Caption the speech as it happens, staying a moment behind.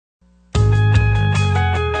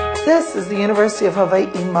This is the University of Hawaii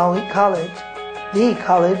Maui College, the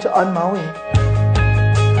college on Maui.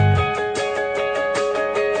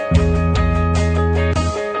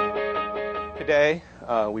 Today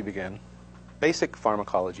we begin basic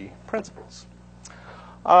pharmacology principles.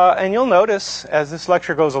 And you'll notice as this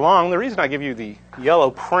lecture goes along, the reason I give you the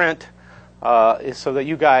yellow print is so that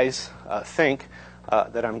you guys think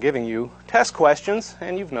that I'm giving you test questions,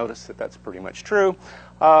 and you've noticed that that's pretty much true.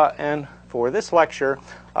 And for this lecture,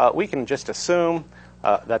 we can just assume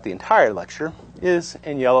that the entire lecture is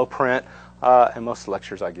in yellow print, and most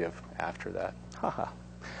lectures I give after that.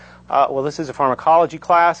 Well, this is a pharmacology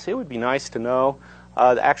class. It would be nice to know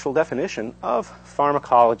the actual definition of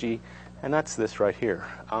pharmacology, and that's this right here.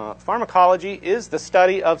 Pharmacology is the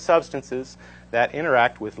study of substances that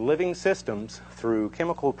interact with living systems through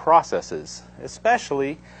chemical processes,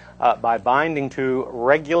 especially by binding to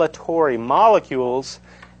regulatory molecules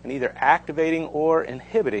and either activating or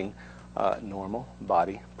inhibiting normal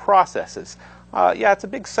body processes. Yeah, it's a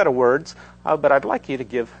big set of words, but I'd like you to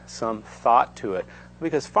give some thought to it,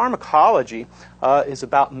 because pharmacology is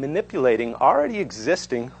about manipulating already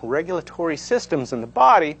existing regulatory systems in the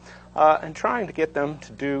body and trying to get them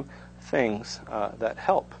to do things that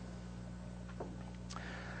help.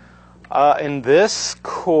 In this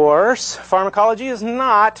course, pharmacology is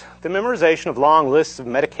not the memorization of long lists of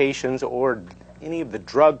medications or any of the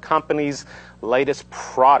drug companies' latest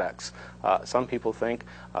products. Some people think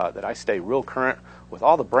that I stay real current with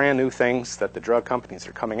all the brand new things that the drug companies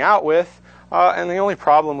are coming out with, and the only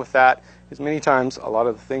problem with that is many times a lot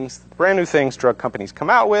of the things, the brand new things drug companies come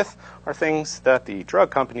out with are things that the drug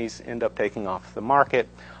companies end up taking off the market.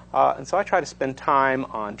 And so I try to spend time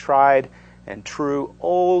on tried and true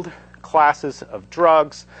old classes of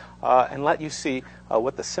drugs and let you see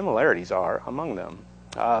what the similarities are among them.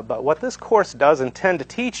 But what this course does intend to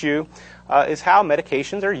teach you is how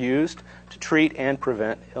medications are used to treat and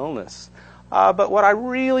prevent illness. But what I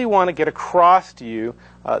really want to get across to you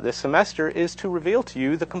this semester is to reveal to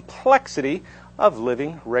you the complexity of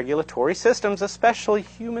living regulatory systems, especially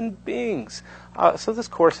human beings. So this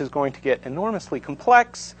course is going to get enormously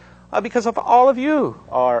complex because of all of you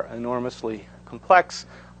are enormously complex.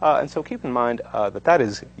 And so keep in mind that that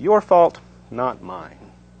is your fault, not mine.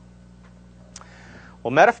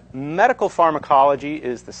 Well, medical pharmacology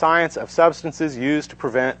is the science of substances used to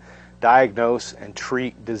prevent, diagnose, and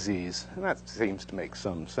treat disease. And that seems to make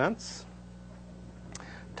some sense.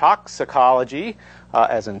 Toxicology,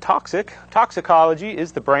 as in toxic, toxicology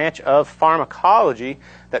is the branch of pharmacology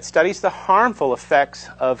that studies the harmful effects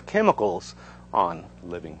of chemicals on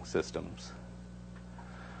living systems.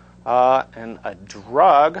 And a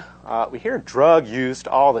drug, we hear drug used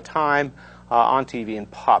all the time on TV and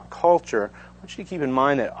pop culture. I want you to keep in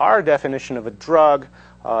mind that our definition of a drug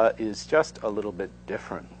is just a little bit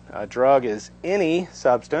different. A drug is any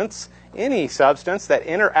substance that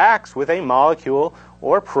interacts with a molecule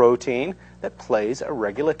or protein that plays a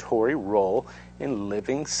regulatory role in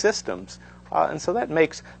living systems. And so that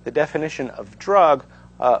makes the definition of drug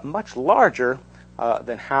much larger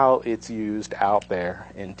than how it's used out there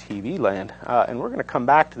in TV land. And we're going to come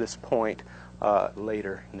back to this point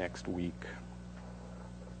later next week.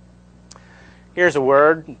 Here's a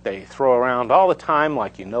word they throw around all the time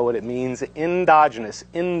like you know what it means. Endogenous,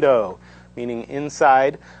 endo, meaning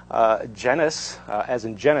inside. Genus, as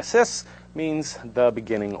in Genesis, means the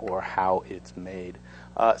beginning or how it's made.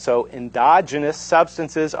 So endogenous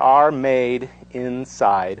substances are made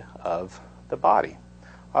inside of the body.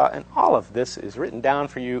 And all of this is written down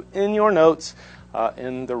for you in your notes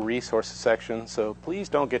in the resources section, so please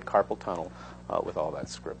don't get carpal tunnel with all that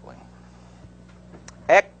scribbling.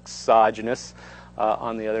 Exogenous,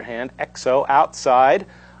 on the other hand, exo, outside,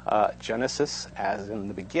 genesis, as in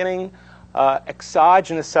the beginning.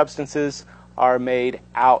 Exogenous substances are made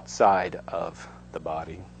outside of the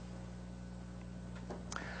body.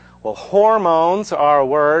 Well, hormones are a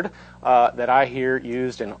word that I hear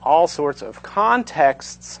used in all sorts of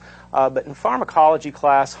contexts, but in pharmacology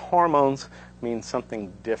class, hormones mean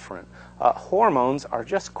something different. Hormones are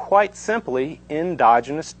just quite simply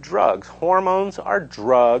endogenous drugs. Hormones are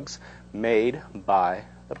drugs made by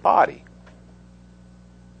the body.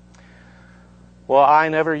 Well, I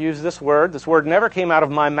never used this word. This word never came out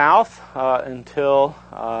of my mouth until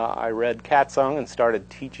I read Katsung and started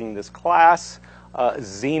teaching this class.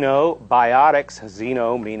 Xenobiotics,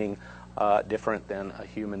 xeno meaning different than a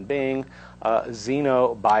human being.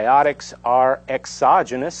 Xenobiotics are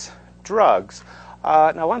exogenous drugs.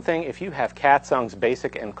 Now, one thing, if you have Katsung's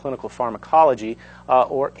Basic and Clinical Pharmacology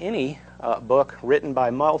or any book written by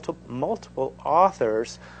multiple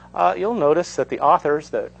authors, you'll notice that the authors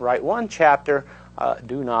that write one chapter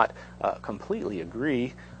do not completely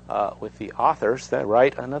agree with the authors that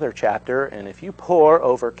write another chapter. And if you pore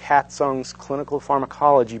over Katzung's clinical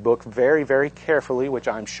pharmacology book very, very carefully, which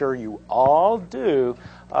I'm sure you all do,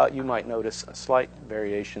 you might notice slight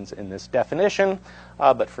variations in this definition.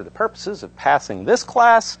 But for the purposes of passing this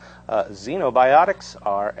class, xenobiotics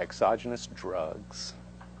are exogenous drugs.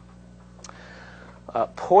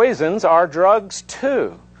 Poisons are drugs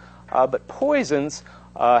too, but poisons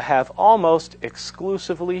have almost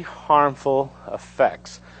exclusively harmful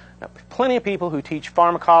effects. Now, plenty of people who teach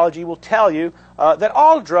pharmacology will tell you that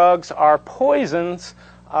all drugs are poisons,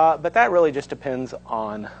 but that really just depends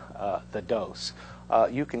on the dose.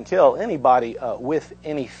 You can kill anybody with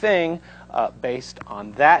anything based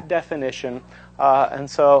on that definition, and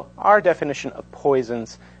so our definition of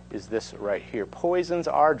poisons is this right here. Poisons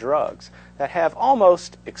are drugs that have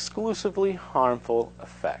almost exclusively harmful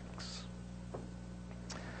effects.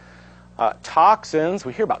 Toxins,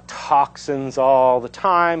 we hear about toxins all the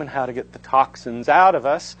time and how to get the toxins out of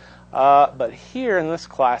us, but here in this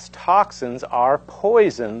class, toxins are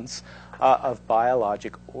poisons of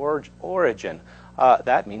biologic origin.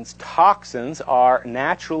 That means toxins are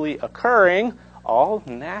naturally occurring, all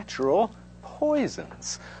natural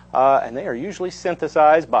poisons, and they are usually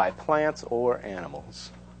synthesized by plants or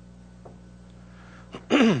animals.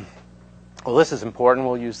 Well, this is important.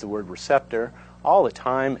 We'll use the word receptor all the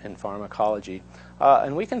time in pharmacology.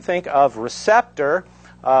 And we can think of receptor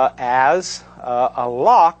as a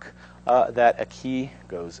lock that a key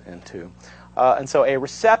goes into. And so a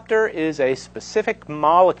receptor is a specific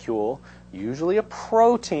molecule, usually a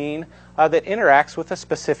protein, that interacts with a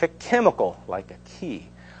specific chemical, like a key,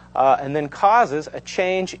 and then causes a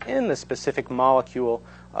change in the specific molecule,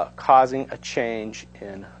 causing a change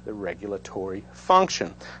in the regulatory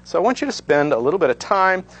function. So I want you to spend a little bit of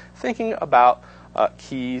time thinking about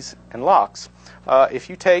keys and locks. If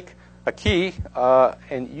you take a key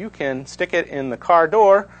and you can stick it in the car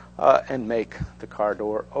door and make the car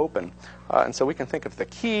door open. And so we can think of the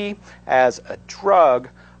key as a drug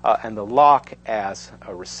and the lock as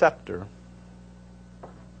a receptor.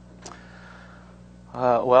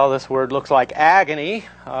 Well, this word looks like agony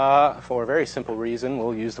for a very simple reason.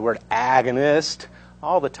 We'll use the word agonist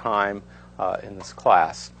all the time in this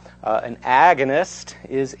class. An agonist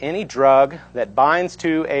is any drug that binds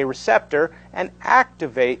to a receptor and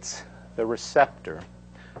activates the receptor.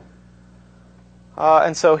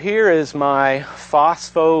 And so here is my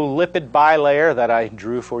phospholipid bilayer that I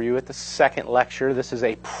drew for you at the second lecture. This is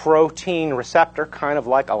a protein receptor, kind of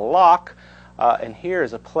like a lock. And here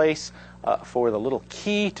is a place for the little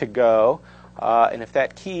key to go. And if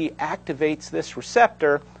that key activates this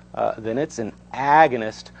receptor, then it's an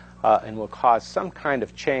agonist and will cause some kind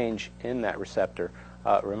of change in that receptor.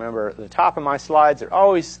 Remember, the top of my slides are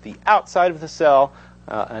always the outside of the cell,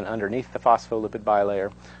 and underneath the phospholipid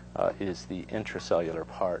bilayer is the intracellular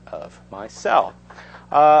part of my cell.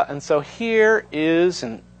 And so here is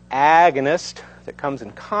an agonist that comes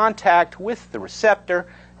in contact with the receptor,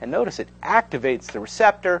 and notice it activates the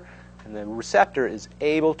receptor, and the receptor is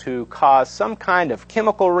able to cause some kind of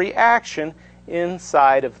chemical reaction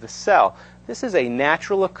inside of the cell. This is a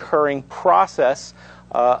natural occurring process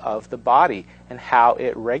of the body and how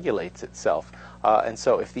it regulates itself. And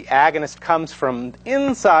so if the agonist comes from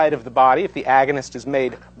inside of the body, if the agonist is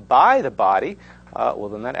made by the body, well,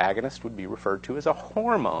 then that agonist would be referred to as a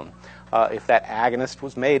hormone. If that agonist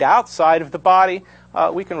was made outside of the body,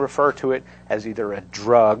 we can refer to it as either a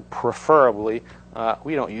drug, preferably.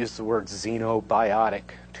 We don't use the word xenobiotic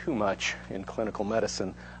too much in clinical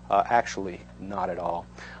medicine. Actually, not at all.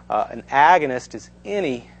 An agonist is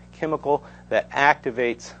any chemical that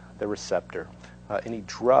activates the receptor. Any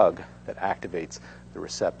drug that activates the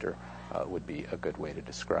receptor would be a good way to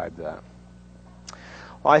describe that.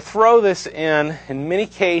 Well, I throw this in many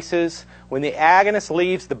cases, when the agonist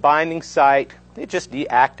leaves the binding site, it just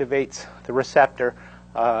deactivates the receptor,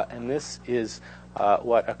 and this is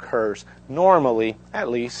what occurs normally, at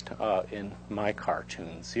least in my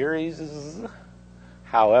cartoon series.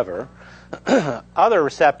 However, other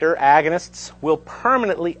receptor agonists will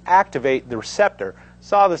permanently activate the receptor.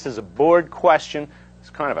 Saw this as a board question. It's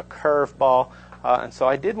kind of a curveball. And so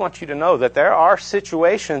I did want you to know that there are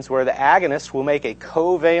situations where the agonist will make a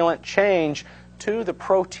covalent change to the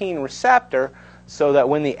protein receptor so that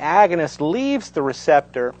when the agonist leaves the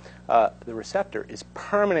receptor is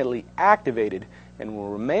permanently activated and will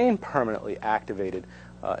remain permanently activated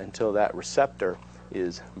until that receptor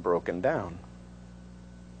is broken down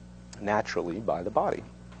naturally by the body.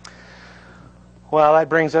 Well, that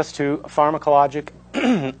brings us to pharmacologic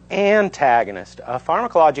antagonist. A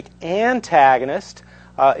pharmacologic antagonist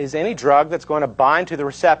is any drug that's going to bind to the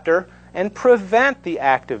receptor and prevent the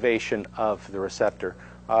activation of the receptor.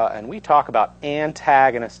 And we talk about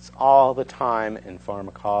antagonists all the time in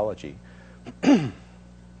pharmacology.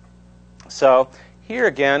 So here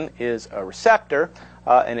again is a receptor,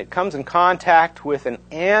 and it comes in contact with an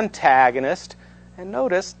antagonist. And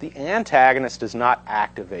notice the antagonist does not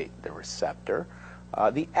activate the receptor.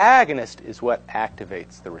 The agonist is what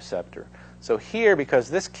activates the receptor. So here, because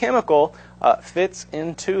this chemical fits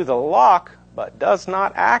into the lock but does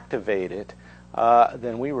not activate it,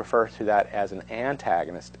 then we refer to that as an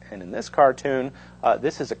antagonist. And in this cartoon,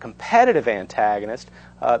 this is a competitive antagonist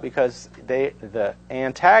because the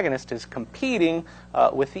antagonist is competing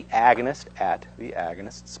with the agonist at the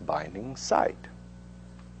agonist's binding site.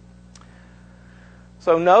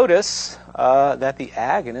 So notice that the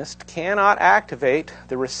agonist cannot activate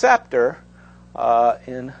the receptor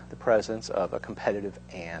in the presence of a competitive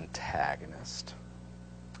antagonist.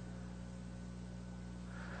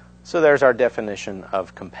 So there's our definition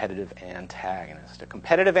of competitive antagonist. A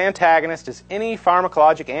competitive antagonist is any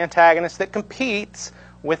pharmacologic antagonist that competes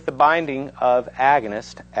with the binding of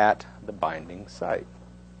agonist at the binding site.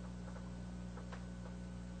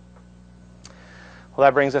 Well,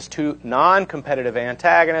 that brings us to non-competitive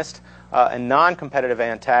antagonists. And non-competitive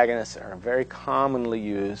antagonists are very commonly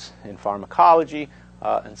used in pharmacology,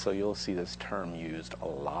 and so you'll see this term used a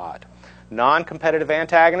lot. Non-competitive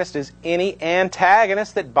antagonist is any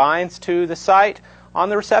antagonist that binds to the site on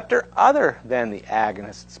the receptor other than the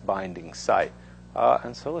agonist's binding site.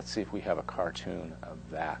 And so let's see if we have a cartoon of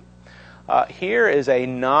that. Here is a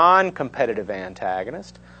non-competitive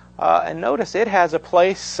antagonist. And notice it has a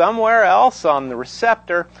place somewhere else on the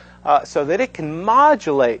receptor so that it can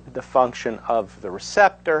modulate the function of the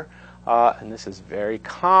receptor. And this is very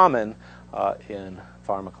common in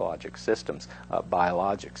pharmacologic systems,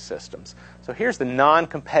 biologic systems. So here's the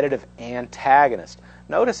non-competitive antagonist.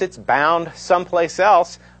 Notice it's bound someplace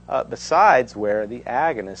else besides where the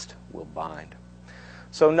agonist will bind.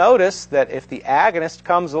 So notice that if the agonist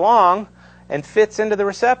comes along and fits into the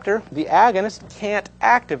receptor, the agonist can't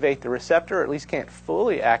activate the receptor, or at least can't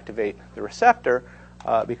fully activate the receptor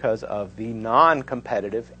because of the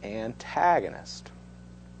non-competitive antagonist.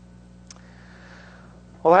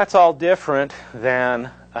 Well, that's all different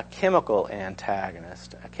than a chemical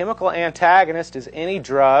antagonist. A chemical antagonist is any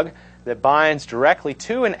drug that binds directly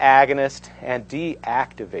to an agonist and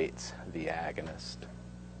deactivates the agonist.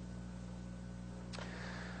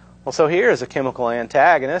 Well, so here is a chemical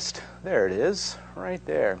antagonist. There it is, right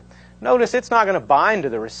there. Notice it's not going to bind to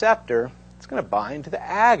the receptor. It's going to bind to the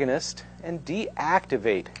agonist and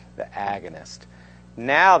deactivate the agonist.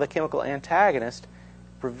 Now the chemical antagonist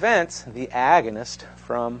prevents the agonist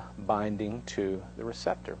from binding to the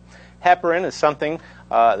receptor. Heparin is something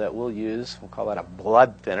that we'll use. We'll call that a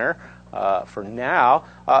blood thinner for now.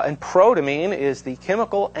 And protamine is the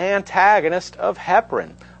chemical antagonist of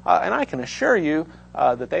heparin. And I can assure you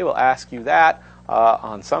that they will ask you that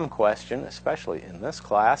on some question, especially in this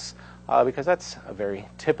class, because that's a very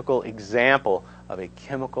typical example of a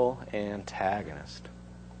chemical antagonist.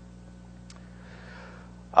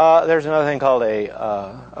 There's another thing called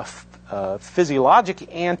a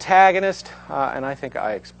physiologic antagonist, and I think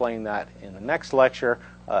I explained that in the next lecture.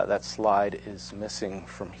 That slide is missing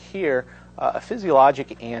from here. A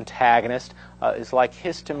physiologic antagonist is like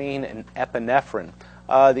histamine and epinephrine.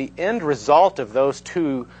 The end result of those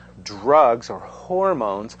two drugs or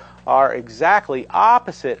hormones are exactly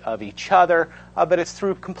opposite of each other, but it's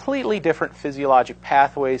through completely different physiologic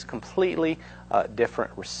pathways, completely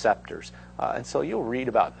different receptors. And so you'll read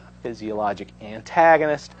about physiologic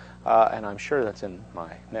antagonist, and I'm sure that's in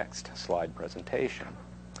my next slide presentation.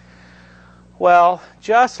 Well,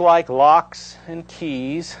 just like locks and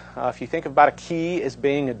keys, if you think about a key as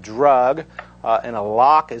being a drug and a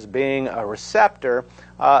lock as being a receptor,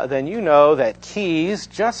 then you know that keys,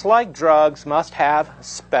 just like drugs, must have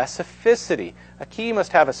specificity. A key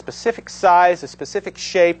must have a specific size, a specific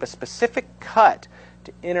shape, a specific cut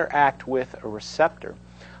to interact with a receptor.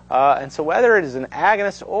 And so whether it is an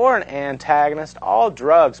agonist or an antagonist, all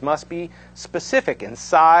drugs must be specific in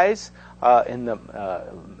size, in the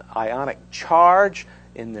ionic charge,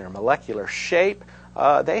 in their molecular shape.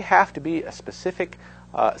 They have to be a specific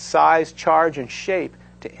size, charge, and shape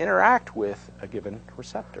to interact with a given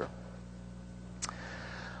receptor.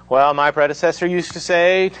 Well, my predecessor used to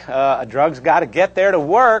say a drug's got to get there to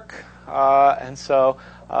work, and so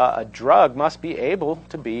a drug must be able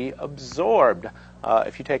to be absorbed.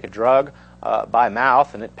 If you take a drug by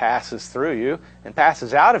mouth and it passes through you and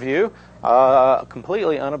passes out of you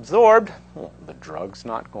completely unabsorbed, well, the drug's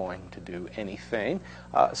not going to do anything.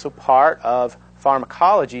 So part of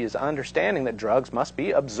pharmacology is understanding that drugs must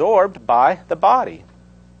be absorbed by the body.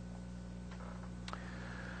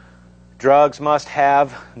 Drugs must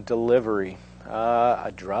have delivery.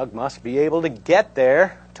 A drug must be able to get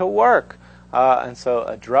there to work. And so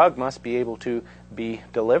a drug must be able to be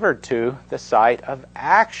delivered to the site of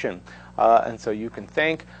action. And so you can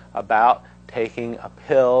think about taking a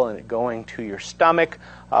pill and it going to your stomach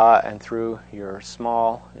and through your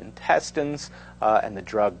small intestines and the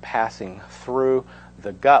drug passing through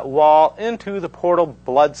the gut wall into the portal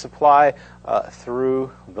blood supply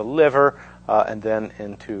through the liver and then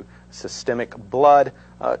into systemic blood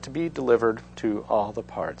to be delivered to all the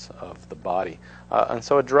parts of the body. And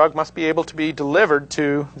so a drug must be able to be delivered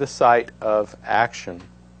to the site of action.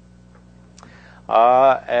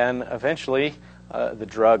 And eventually, the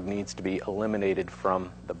drug needs to be eliminated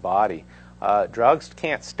from the body. Drugs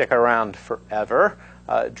can't stick around forever.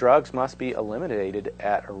 Drugs must be eliminated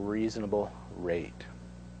at a reasonable rate.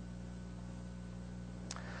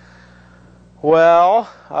 Well,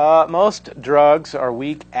 most drugs are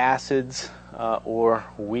weak acids or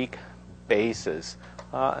weak bases.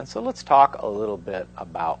 And so let's talk a little bit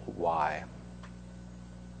about why.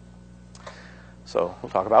 So we'll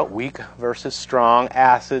talk about weak versus strong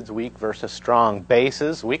acids, weak versus strong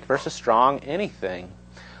bases, weak versus strong anything.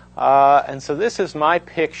 And so this is my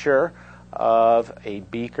picture of a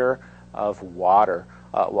beaker of water.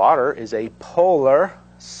 Water is a polar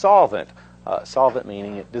solvent. Solvent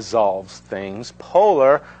meaning it dissolves things.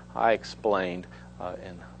 Polar, I explained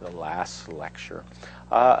in the last lecture.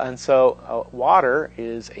 And so water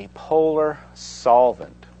is a polar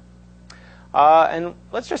solvent. And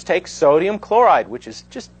let's just take sodium chloride, which is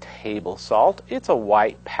just table salt. It's a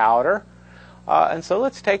white powder. And so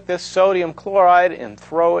let's take this sodium chloride and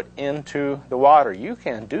throw it into the water. You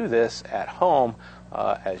can do this at home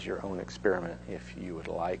as your own experiment if you would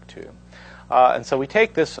like to. And so we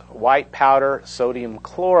take this white powder, sodium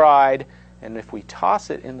chloride, and if we toss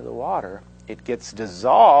it into the water, it gets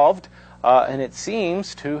dissolved, and it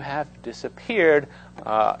seems to have disappeared,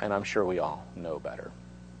 and I'm sure we all know better.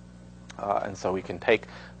 And so we can take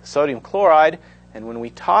the sodium chloride, and when we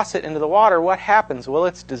toss it into the water, what happens? Well,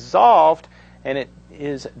 it's dissolved, and it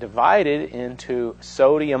is divided into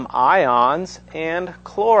sodium ions and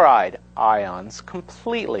chloride ions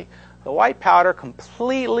completely. The white powder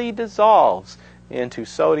completely dissolves into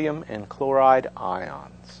sodium and chloride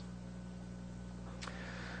ions.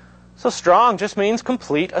 So strong just means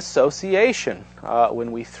complete association.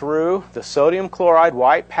 When we threw the sodium chloride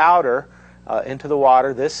white powder into the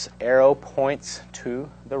water, this arrow points to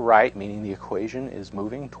the right, meaning the equation is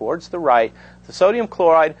moving towards the right. The sodium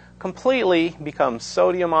chloride completely becomes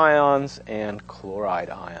sodium ions and chloride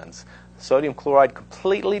ions. Sodium chloride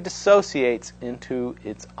completely dissociates into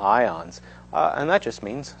its ions, and that just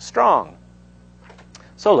means strong.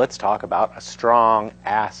 So let's talk about a strong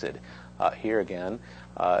acid. Here again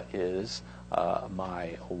is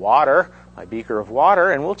my water, my beaker of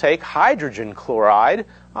water, and we'll take hydrogen chloride,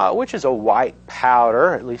 which is a white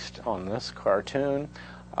powder, at least on this cartoon,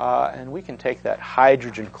 and we can take that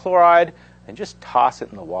hydrogen chloride and just toss it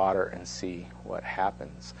in the water and see what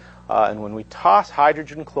happens. And when we toss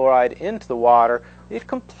hydrogen chloride into the water, it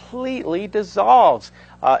completely dissolves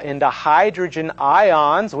into hydrogen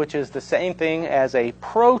ions, which is the same thing as a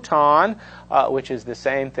proton, which is the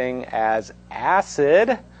same thing as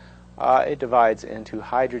acid. It divides into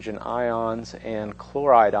hydrogen ions and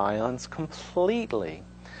chloride ions completely.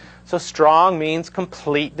 So strong means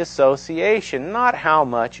complete dissociation, not how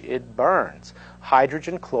much it burns.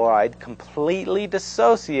 Hydrogen chloride completely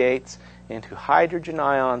dissociates into hydrogen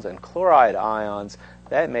ions and chloride ions.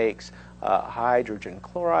 That makes hydrogen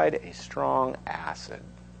chloride a strong acid.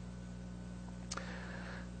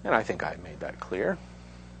 And I think I made that clear.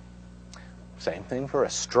 Same thing for a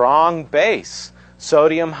strong base.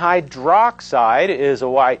 Sodium hydroxide is a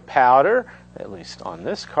white powder, at least on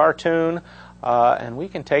this cartoon, and we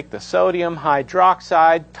can take the sodium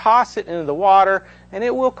hydroxide, toss it into the water, and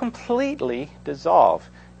it will completely dissolve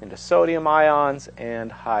into sodium ions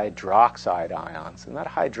and hydroxide ions. And that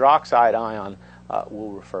hydroxide ion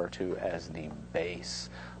we'll refer to as the base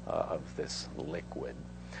of this liquid.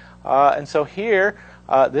 And so here,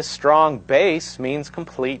 this strong base means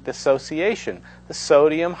complete dissociation. The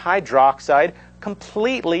sodium hydroxide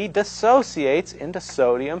completely dissociates into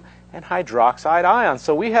sodium and hydroxide ions.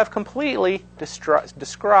 So we have completely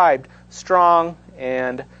described strong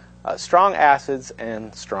acids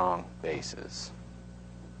and strong bases.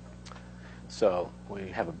 So we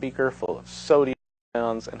have a beaker full of sodium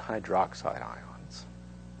ions and hydroxide ions.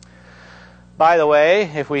 By the way,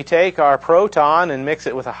 if we take our proton and mix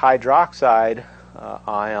it with a hydroxide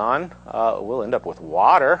ion, we'll end up with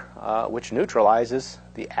water, which neutralizes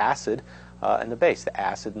the acid and the base. The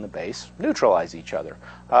acid and the base neutralize each other.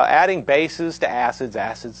 Adding bases to acids,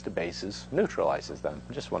 acids to bases neutralizes them.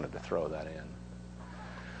 Just wanted to throw that in.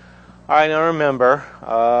 All right, now remember,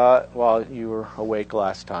 while you were awake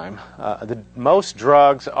last time, most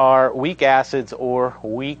drugs are weak acids or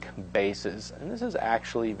weak bases. And this is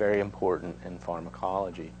actually very important in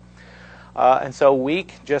pharmacology. And so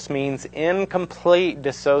weak just means incomplete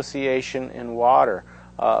dissociation in water.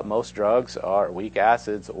 Most drugs are weak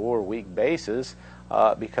acids or weak bases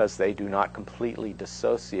because they do not completely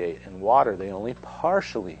dissociate in water. They only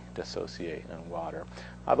partially dissociate in water.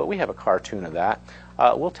 But we have a cartoon of that.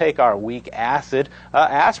 We'll take our weak acid.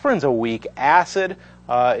 Aspirin's a weak acid.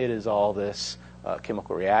 It is all this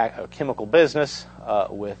chemical business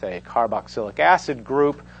with a carboxylic acid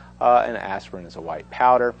group, and aspirin is a white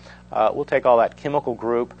powder. We'll take all that chemical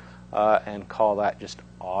group and call that just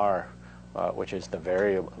R, which is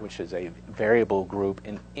a variable group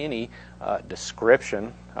in any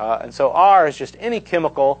description. And so R is just any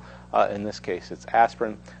chemical. In this case, it's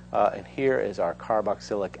aspirin. And here is our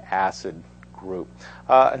carboxylic acid group.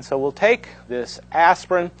 And so we'll take this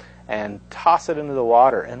aspirin and toss it into the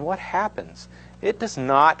water. And what happens? It does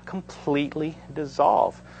not completely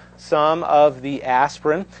dissolve. Some of the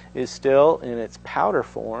aspirin is still in its powder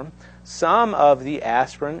form. Some of the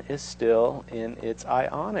aspirin is still in its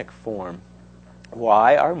ionic form.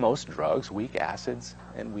 Why are most drugs weak acids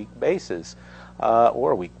and weak bases?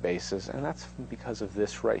 Or weak bases, and that's because of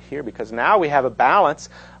this right here, because now we have a balance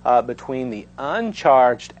between the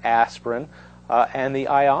uncharged aspirin and the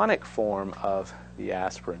ionic form of the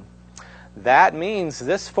aspirin. That means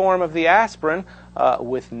this form of the aspirin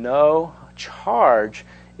with no charge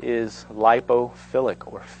is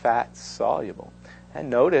lipophilic or fat soluble. And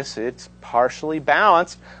notice it's partially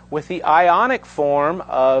balanced with the ionic form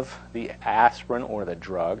of the aspirin or the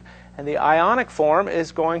drug, and the ionic form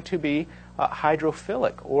is going to be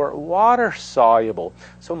hydrophilic or water soluble.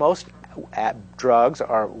 So most drugs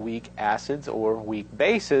are weak acids or weak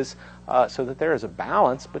bases, so that there is a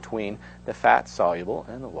balance between the fat soluble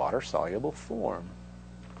and the water soluble form.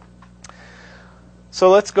 So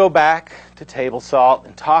let's go back to table salt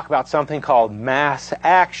and talk about something called mass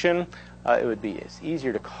action. It would be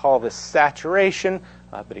easier to call this saturation,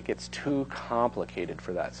 but it gets too complicated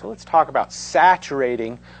for that. So let's talk about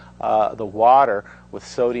saturating the water with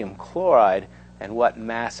sodium chloride and what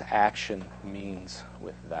mass action means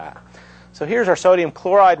with that. So here's our sodium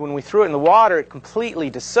chloride. When we threw it in the water, it completely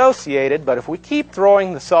dissociated, but if we keep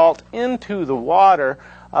throwing the salt into the water,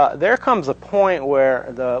 there comes a point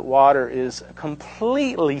where the water is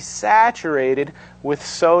completely saturated with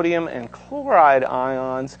sodium and chloride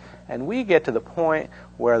ions, and we get to the point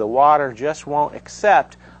where the water just won't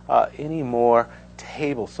accept any more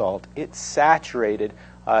table salt. It's saturated,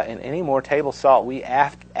 and any more table salt we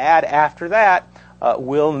add after that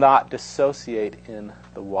will not dissociate in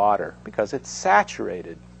the water because it's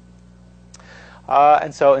saturated.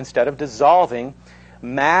 And so instead of dissolving,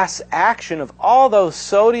 mass action of all those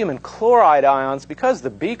sodium and chloride ions, because the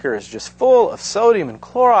beaker is just full of sodium and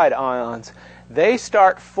chloride ions, they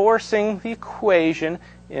start forcing the equation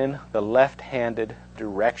in the left-handed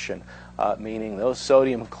direction, meaning those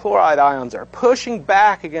sodium chloride ions are pushing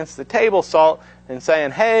back against the table salt and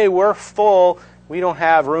saying, hey, we're full, we don't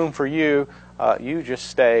have room for you, you just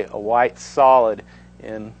stay a white solid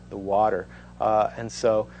in the water. And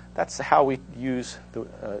so that's how we use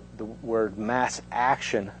the word mass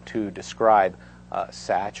action to describe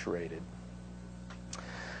saturated.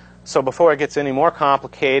 So before it gets any more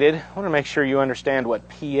complicated, I want to make sure you understand what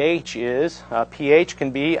pH is. pH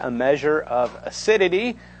can be a measure of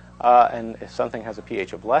acidity, and if something has a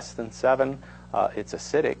pH of less than 7, it's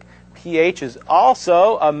acidic. pH is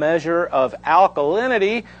also a measure of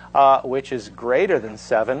alkalinity, which is greater than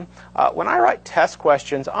 7. When I write test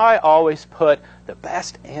questions, I always put the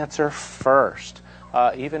best answer first,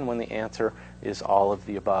 even when the answer is all of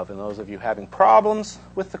the above. And those of you having problems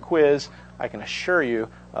with the quiz, I can assure you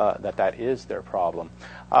that is their problem.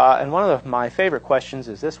 And one of my favorite questions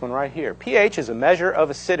is this one right here. pH is a measure of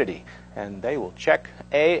acidity. And they will check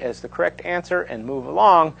A as the correct answer and move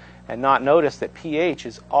along and not notice that pH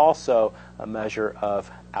is also a measure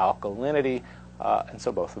of alkalinity. And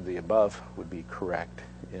so both of the above would be correct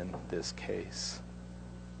in this case.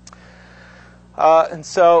 And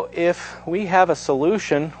so if we have a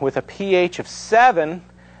solution with a pH of 7,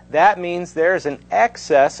 that means there's an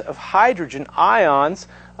excess of hydrogen ions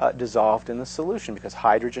dissolved in the solution, because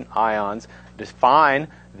hydrogen ions define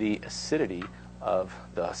the acidity of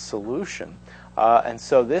the solution. And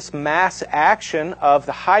so this mass action of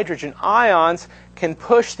the hydrogen ions can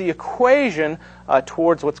push the equation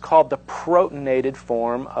towards what's called the protonated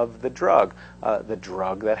form of the drug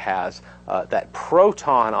that has that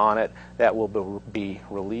proton on it that will be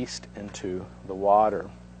released into the water.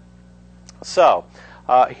 So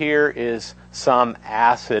here is some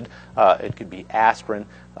acid. It could be aspirin.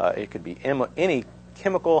 It could be any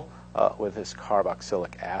chemical with this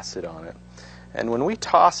carboxylic acid on it. And when we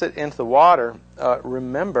toss it into the water,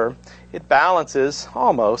 remember, it balances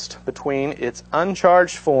almost between its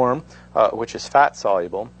uncharged form, which is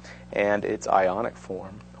fat-soluble, and its ionic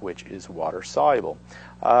form, which is water-soluble.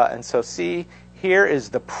 And so see, here is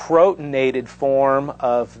the protonated form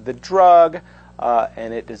of the drug,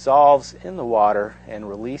 and it dissolves in the water and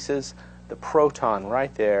releases the proton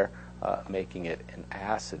right there, making it an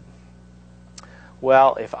acid.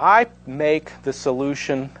 Well, if I make the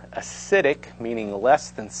solution acidic, meaning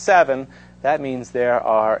less than 7, that means there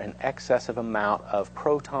are an excessive amount of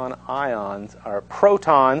protons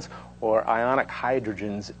or ionic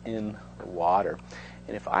hydrogens in the water.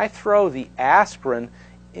 And if I throw the aspirin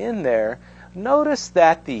in there, notice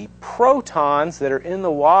that the protons that are in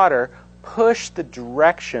the water push the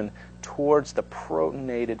direction towards the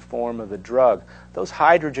protonated form of the drug. Those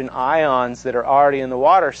hydrogen ions that are already in the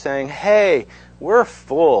water saying, hey, we're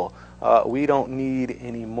full. We don't need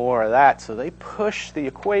any more of that. So they push the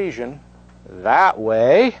equation that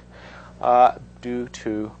way due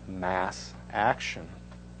to mass action.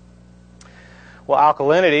 Well,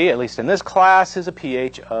 alkalinity, at least in this class, is a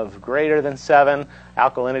pH of greater than 7.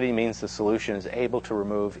 Alkalinity means the solution is able to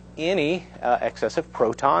remove any excessive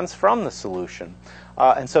protons from the solution.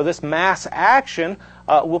 And so this mass action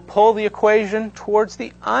will pull the equation towards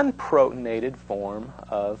the unprotonated form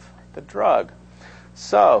of the drug.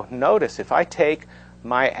 So notice if I take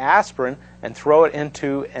my aspirin and throw it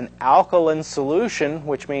into an alkaline solution,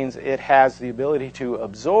 which means it has the ability to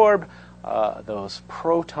absorb those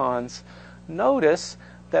protons, notice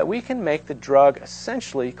that we can make the drug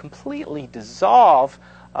essentially completely dissolve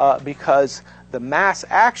because the mass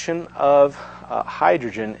action of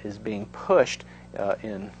hydrogen is being pushed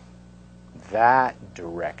in that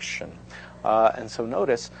direction. And so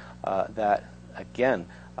notice that, again,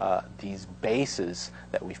 these bases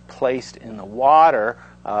that we've placed in the water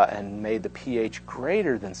and made the pH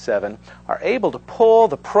greater than 7 are able to pull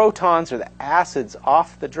the protons or the acids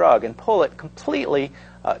off the drug and pull it completely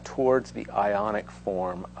towards the ionic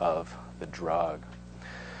form of the drug.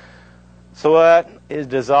 So what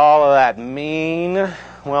does all of that mean?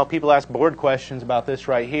 Well, people ask board questions about this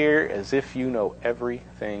right here as if you know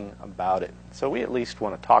everything about it. So we at least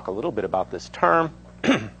want to talk a little bit about this term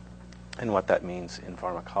and what that means in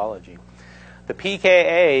pharmacology. The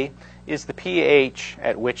pKa is the pH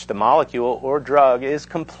at which the molecule or drug is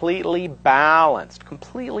completely balanced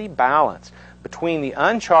between the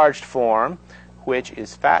uncharged form, which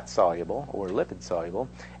is fat-soluble or lipid-soluble,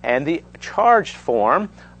 and the charged form,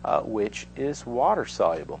 which is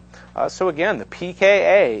water-soluble. So again, the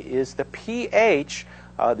pKa is the pH,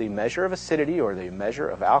 the measure of acidity or the measure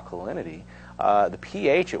of alkalinity, the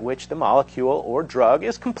pH at which the molecule or drug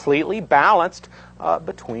is completely balanced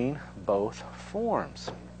between both forms.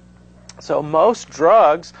 So most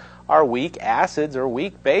drugs are weak acids or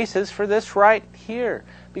weak bases for this right here,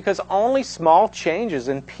 because only small changes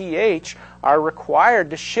in pH are required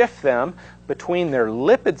to shift them between their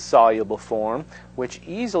lipid-soluble form, which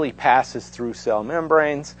easily passes through cell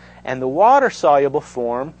membranes, and the water-soluble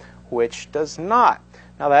form, which does not.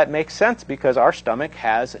 Now that makes sense because our stomach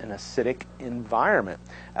has an acidic environment,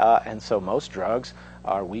 and so most drugs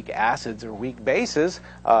are weak acids or weak bases.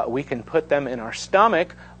 We can put them in our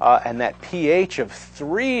stomach, and that pH of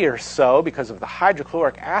 3 or so, because of the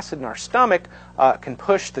hydrochloric acid in our stomach, can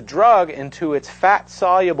push the drug into its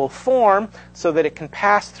fat-soluble form so that it can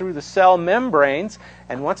pass through the cell membranes.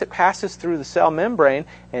 And once it passes through the cell membrane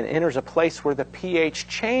and enters a place where the pH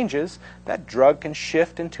changes, that drug can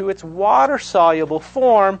shift into its water-soluble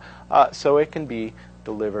form so it can be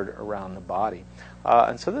delivered around the body.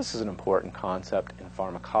 And so this is an important concept in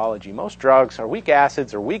pharmacology. Most drugs are weak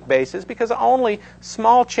acids or weak bases because only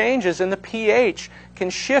small changes in the pH can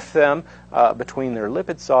shift them between their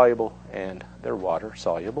lipid-soluble and their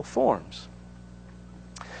water-soluble forms.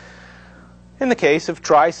 In the case of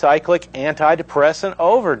tricyclic antidepressant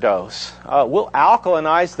overdose, we'll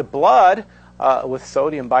alkalinize the blood with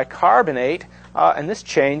sodium bicarbonate, and this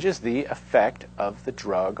changes the effect of the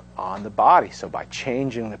drug on the body. So by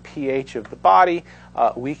changing the pH of the body,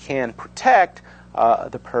 we can protect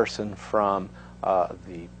the person from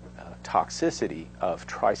the toxicity of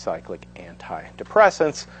tricyclic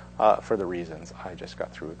antidepressants for the reasons I just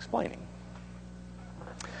got through explaining.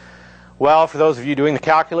 Well, for those of you doing the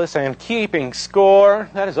calculus and keeping score,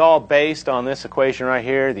 that is all based on this equation right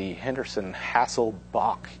here, the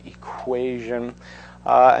Henderson-Hasselbalch equation.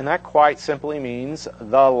 And that quite simply means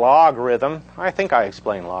the logarithm, I think I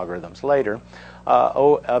explain logarithms later,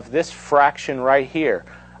 of this fraction right here.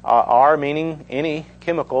 R meaning any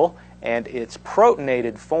chemical and its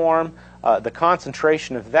protonated form, the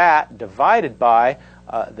concentration of that divided by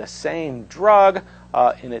the same drug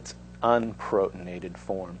in its unprotonated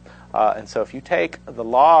form. And so if you take the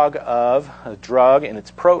log of a drug in its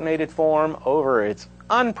protonated form over its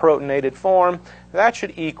unprotonated form, that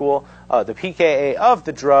should equal the pKa of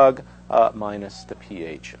the drug minus the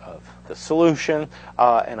pH of the solution.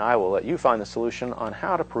 And I will let you find the solution on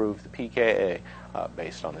how to prove the pKa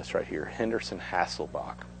based on this right here,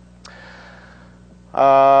 Henderson-Hasselbalch.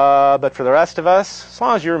 But for the rest of us, as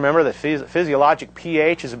long as you remember that physiologic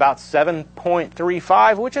pH is about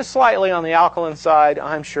 7.35, which is slightly on the alkaline side,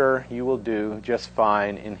 I'm sure you will do just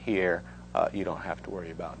fine in here. You don't have to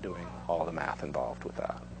worry about doing all the math involved with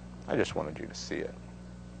that. I just wanted you to see it.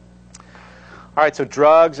 All right, so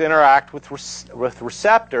drugs interact with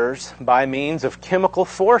receptors by means of chemical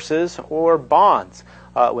forces or bonds.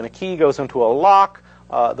 When a key goes into a lock,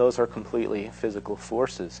 those are completely physical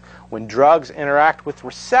forces. When drugs interact with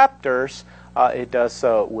receptors, it does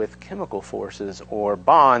so with chemical forces or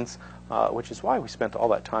bonds, which is why we spent all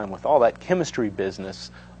that time with all that chemistry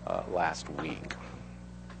business last week.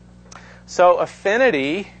 So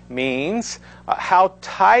affinity means how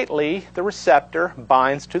tightly the receptor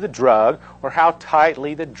binds to the drug, or how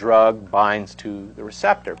tightly the drug binds to the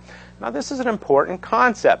receptor. Now this is an important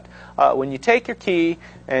concept. When you take your key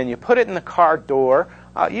and you put it in the car door,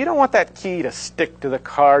 you don't want that key to stick to the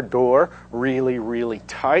car door really, really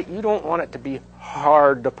tight. You don't want it to be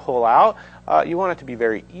hard to pull out. You want it to be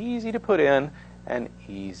very easy to put in and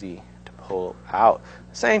easy to pull out.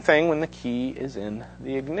 Same thing when the key is in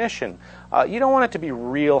the ignition. You don't want it to be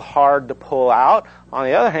real hard to pull out. On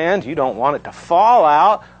the other hand, you don't want it to fall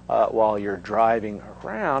out while you're driving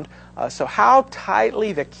around. So how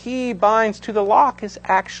tightly the key binds to the lock is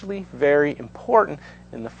actually very important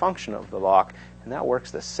in the function of the lock. And that works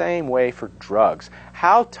the same way for drugs.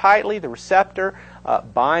 How tightly the receptor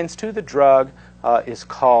binds to the drug is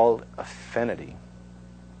called affinity.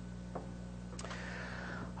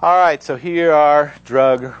 All right, so here are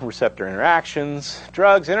drug-receptor interactions.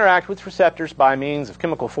 Drugs interact with receptors by means of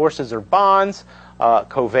chemical forces or bonds,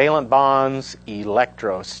 covalent bonds,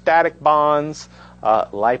 electrostatic bonds,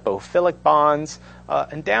 lipophilic bonds.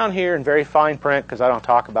 And down here in very fine print, because I don't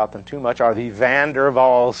talk about them too much, are the van der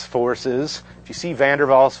Waals forces. If you see van der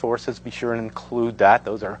Waals forces, be sure and include that.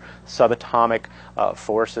 Those are subatomic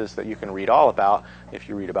forces that you can read all about if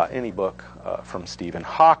you read about any book from Stephen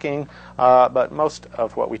Hawking. But most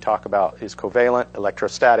of what we talk about is covalent,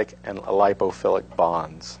 electrostatic, and lipophilic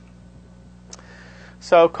bonds.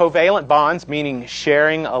 So covalent bonds, meaning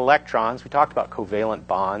sharing electrons. We talked about covalent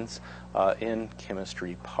bonds in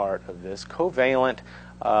chemistry part of this. Covalent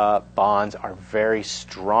bonds are very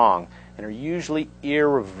strong and are usually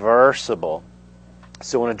irreversible.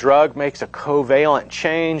 So when a drug makes a covalent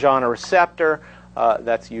change on a receptor,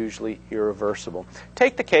 that's usually irreversible.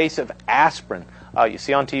 Take the case of aspirin. You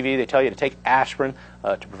see on TV they tell you to take aspirin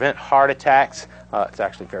to prevent heart attacks. It's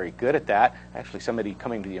actually very good at that. Actually, somebody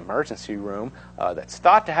coming to the emergency room that's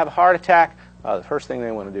thought to have a heart attack, the first thing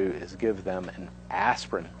they want to do is give them an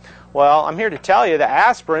aspirin. Well, I'm here to tell you that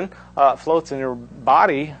aspirin floats in your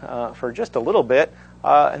body for just a little bit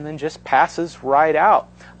and then just passes right out.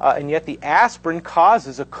 And yet the aspirin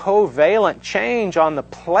causes a covalent change on the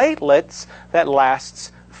platelets that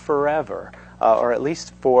lasts forever, or at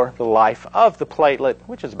least for the life of the platelet,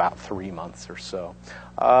 which is about 3 months or so.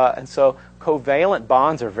 And so covalent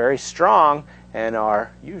bonds are very strong and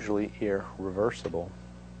are usually irreversible.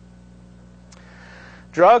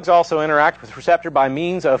 Drugs also interact with receptor by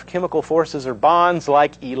means of chemical forces or bonds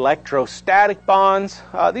like electrostatic bonds.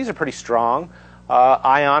 These are pretty strong.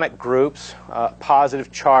 Ionic groups,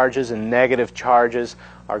 positive charges and negative charges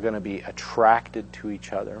are going to be attracted to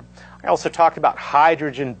each other. I also talked about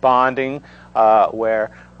hydrogen bonding,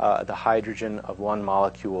 where the hydrogen of one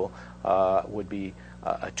molecule would be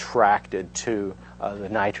attracted to the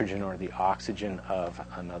nitrogen or the oxygen of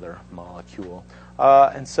another molecule.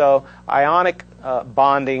 And so ionic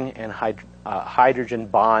bonding and hydrogen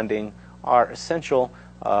bonding are essential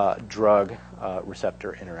drug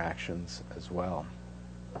receptor interactions as well.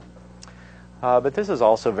 But this is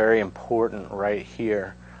also very important right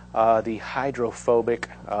here. The hydrophobic,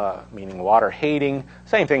 meaning water hating,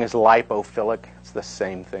 same thing as lipophilic. It's the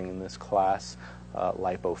same thing in this class.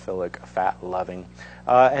 lipophilic, fat-loving.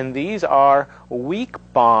 And these are weak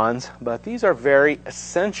bonds, but these are very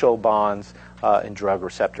essential bonds in drug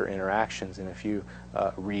receptor interactions. And if you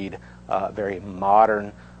read very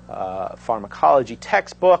modern pharmacology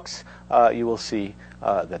textbooks, you will see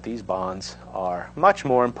that these bonds are much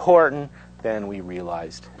more important than we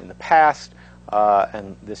realized in the past.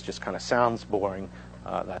 And this just kind of sounds boring.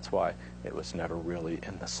 That's why it was never really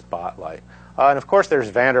in the spotlight. And of course, there's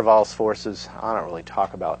van der Waals forces. I don't really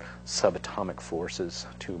talk about subatomic forces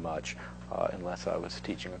too much unless I was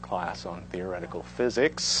teaching a class on theoretical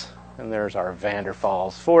physics. And there's our van der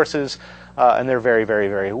Waals forces, and they're very, very,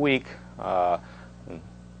 very weak.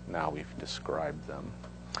 Now we've described them.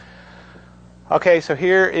 Okay, so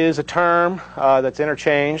here is a term that's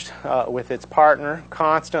interchanged with its partner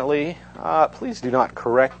constantly. Please do not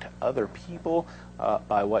correct other people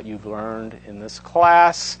by what you've learned in this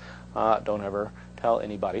class. Don't ever tell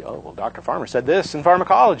anybody, oh, well, Dr. Farmer said this in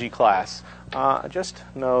pharmacology class. Just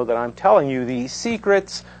know that I'm telling you these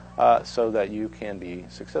secrets so that you can be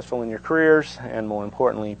successful in your careers and, more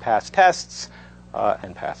importantly, pass tests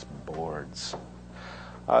and pass boards.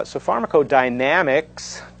 So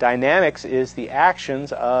pharmacodynamics, dynamics is the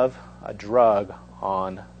actions of a drug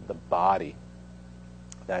on the body.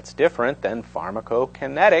 That's different than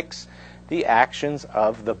pharmacokinetics, the actions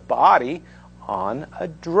of the body on a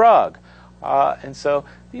drug. And so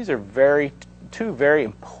these are two very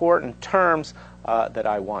important terms that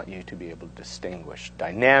I want you to be able to distinguish.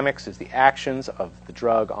 Dynamics is the actions of the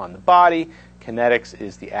drug on the body. Kinetics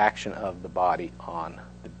is the action of the body on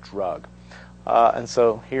the drug. And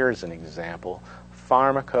so here's an example.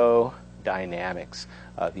 Pharmacodynamics,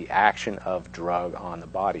 the action of drug on the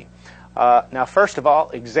body. Now, first of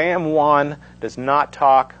all, exam 1 does not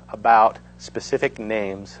talk about specific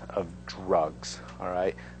names of drugs. All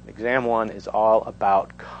right? Exam 1 is all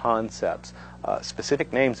about concepts.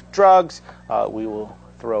 Specific names of drugs, we will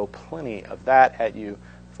throw plenty of that at you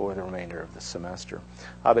for the remainder of the semester.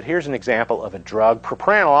 But here's an example of a drug,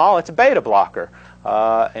 propranolol. It's a beta blocker.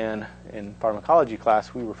 And in pharmacology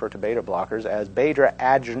class, we refer to beta blockers as beta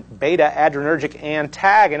adrenergic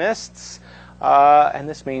antagonists. And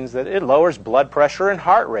this means that it lowers blood pressure and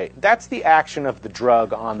heart rate. That's the action of the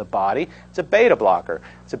drug on the body. It's a beta blocker.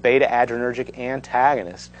 It's a beta adrenergic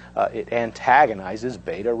antagonist. It antagonizes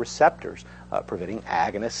beta receptors, preventing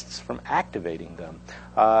agonists from activating them.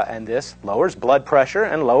 And this lowers blood pressure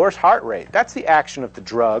and lowers heart rate. That's the action of the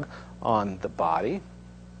drug on the body.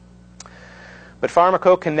 But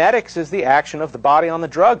pharmacokinetics is the action of the body on the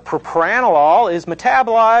drug. Propranolol is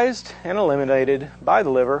metabolized and eliminated by the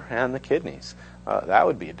liver and the kidneys. That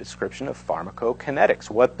would be a description of pharmacokinetics,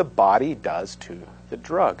 what the body does to the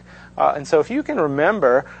drug. And so if you can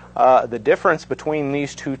remember the difference between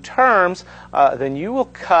these two terms, then you will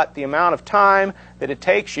cut the amount of time that it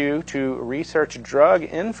takes you to research drug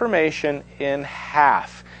information in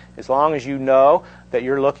half. As long as you know that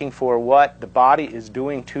you're looking for what the body is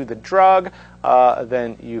doing to the drug,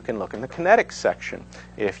 then you can look in the kinetics section.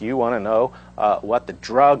 If you want to know what the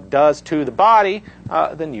drug does to the body,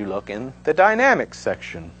 then you look in the dynamics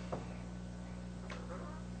section.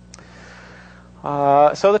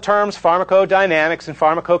 So the terms pharmacodynamics and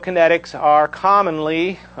pharmacokinetics are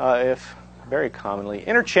commonly, if very commonly,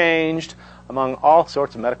 interchanged among all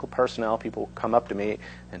sorts of medical personnel. People come up to me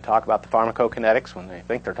and talk about the pharmacokinetics when they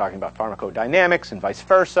think they're talking about pharmacodynamics and vice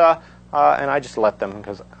versa, and I just let them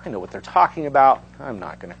because I know what they're talking about. I'm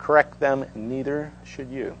not going to correct them, neither should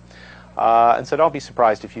you. And so don't be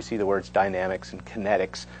surprised if you see the words dynamics and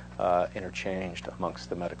kinetics interchanged amongst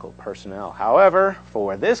the medical personnel. However,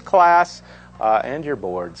 for this class and your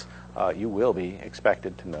boards, you will be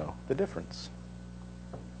expected to know the difference.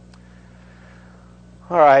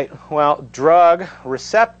 All right, well, drug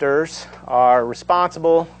receptors are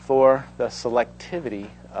responsible for the selectivity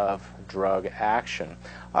of drug action.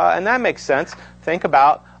 And that makes sense. Think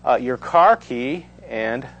about your car key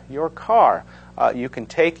and your car. You can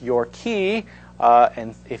take your key,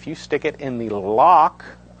 and if you stick it in the lock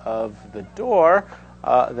of the door,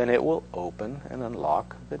 then it will open and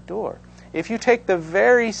unlock the door. If you take the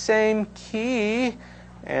very same key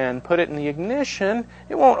and put it in the ignition,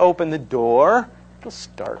 it won't open the door. It'll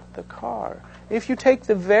start the car. If you take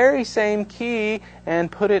the very same key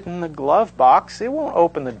and put it in the glove box, it won't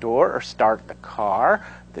open the door or start the car.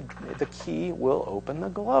 The key will open the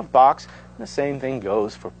glove box. And the same thing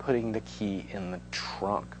goes for putting the key in the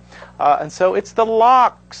trunk. And so it's the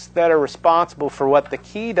locks that are responsible for what the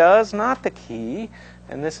key does, not the key.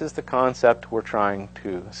 And this is the concept we're trying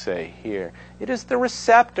to say here. It is the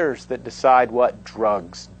receptors that decide what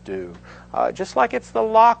drugs do, just like it's the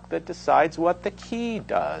lock that decides what the key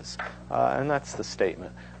does. And that's the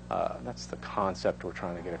statement. That's the concept we're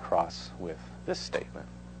trying to get across with this statement.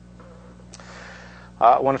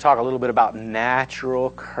 I want to talk a little bit about natural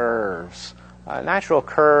curves. Natural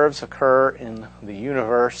curves occur in the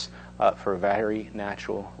universe for very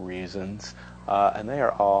natural reasons, and they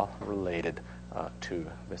are all related to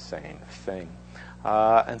the same thing.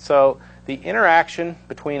 And so the interaction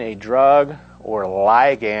between a drug or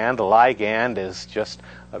ligand is just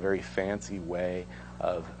a very fancy way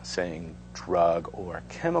of saying drug or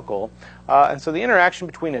chemical. And so the interaction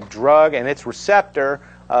between a drug and its receptor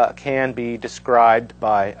can be described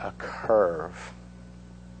by a curve.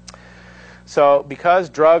 So because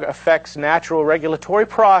drug affects natural regulatory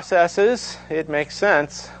processes, it makes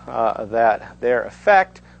sense that their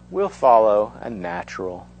effect will follow a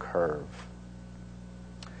natural curve.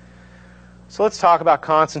 So let's talk about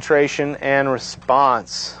concentration and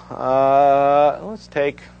response. Let's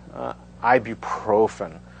take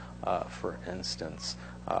ibuprofen, for instance.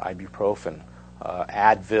 Ibuprofen,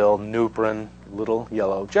 Advil, Nuprin, little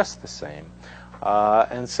yellow, just the same.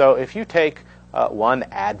 And so if you take one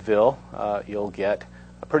Advil, you'll get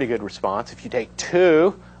a pretty good response. If you take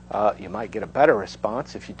two, you might get a better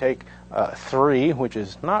response. If you take 3, which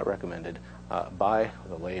is not recommended by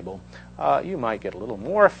the label, you might get a little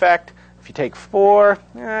more effect. If you take 4,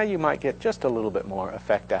 you might get just a little bit more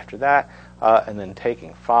effect after that. And then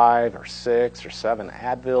taking 5 or 6 or 7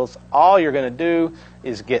 Advils, all you're going to do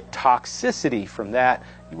is get toxicity from that.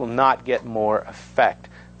 You will not get more effect.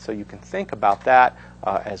 So you can think about that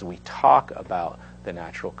as we talk about the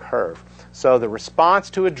natural curve. So the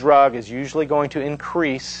response to a drug is usually going to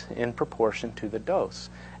increase in proportion to the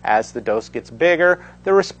dose. As the dose gets bigger,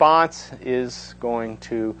 the response is going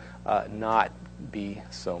to not be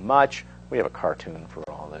so much. We have a cartoon for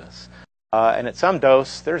all this. And at some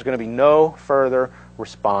dose, there's going to be no further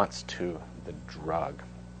response to the drug.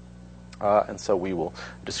 And so we will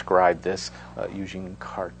describe this using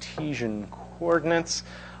Cartesian coordinates.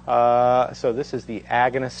 So this is the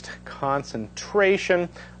agonist concentration,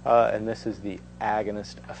 and this is the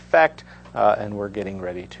agonist effect, and we're getting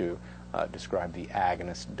ready to describe the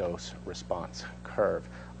agonist dose response curve.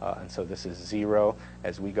 And so this is 0.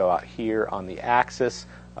 As we go out here on the axis,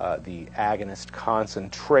 the agonist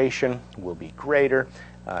concentration will be greater,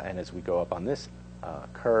 and as we go up on this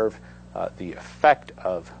curve, the effect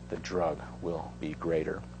of the drug will be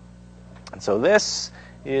greater. And so this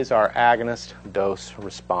is our agonist dose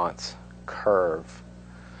response curve.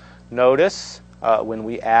 Notice when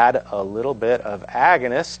we add a little bit of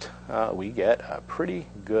agonist, we get a pretty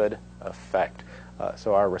good effect.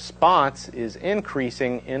 So our response is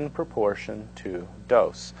increasing in proportion to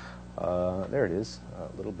dose. There it is,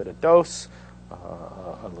 a little bit of dose,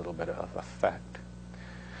 a little bit of effect.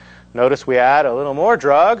 Notice we add a little more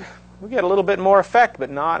drug, we get a little bit more effect, but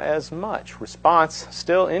not as much. Response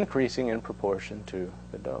still increasing in proportion to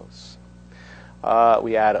the dose.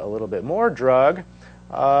 We add a little bit more drug,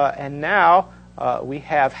 and now we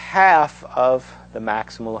have half of the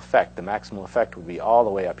maximal effect. The maximal effect would be all the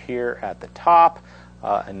way up here at the top,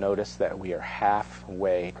 and notice that we are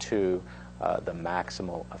halfway to the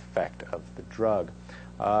maximal effect of the drug.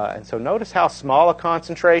 And so notice how small a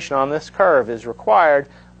concentration on this curve is required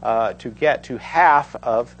to get to half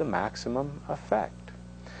of the maximum effect.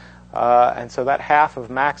 And so that half of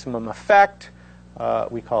maximum effect,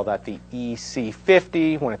 we call that the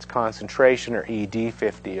EC50 when it's concentration, or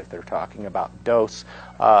ED50 if they're talking about dose.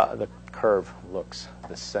 The curve looks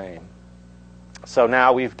the same. So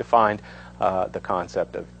now we've defined the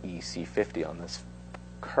concept of EC50 on this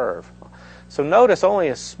curve. So notice only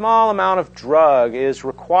a small amount of drug is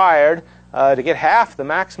required to get half the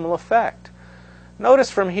maximal effect.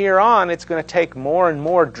 Notice from here on it's going to take more and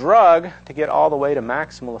more drug to get all the way to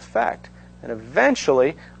maximal effect. And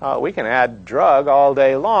eventually we can add drug all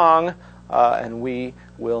day long and we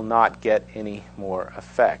will not get any more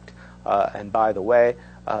effect. And by the way,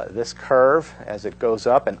 this curve, as it goes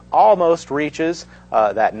up and almost reaches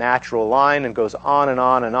that natural line and goes on and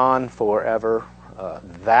on and on forever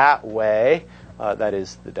that way, that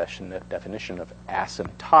is the definition of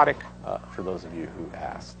asymptotic for those of you who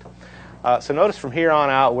asked. So notice from here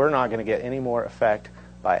on out, we're not going to get any more effect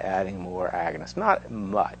by adding more agonists. Not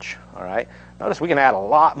much, all right? Notice we can add a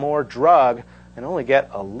lot more drug and only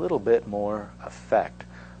get a little bit more effect.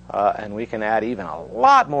 And we can add even a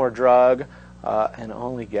lot more drug and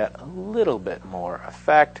only get a little bit more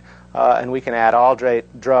effect. And we can add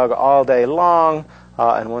drug all day long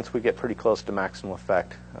And once we get pretty close to maximal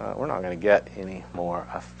effect, we're not going to get any more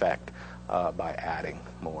effect by adding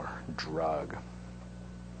more drug.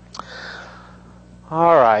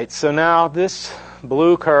 All right, so now this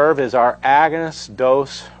blue curve is our agonist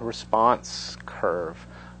dose response curve.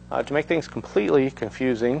 To make things completely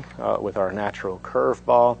confusing with our natural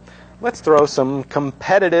curveball, let's throw some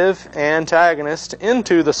competitive antagonist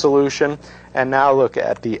into the solution and now look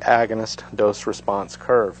at the agonist dose response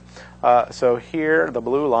curve. So here the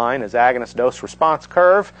blue line is agonist dose response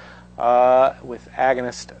curve with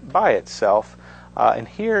agonist by itself. And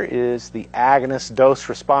here is the agonist dose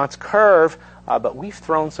response curve, but we've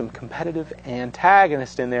thrown some competitive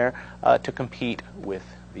antagonist in there to compete with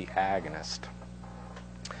the agonist.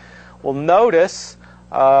 Well, notice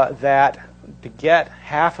that to get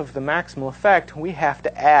half of the maximal effect, we have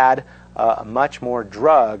to add much more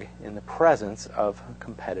drug in the presence of a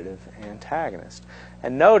competitive antagonist.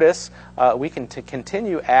 And notice we can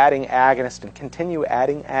continue adding agonist and continue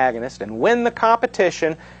adding agonist and win the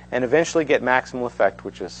competition and eventually get maximal effect,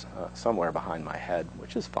 which is somewhere behind my head,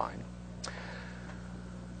 which is fine.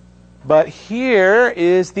 But here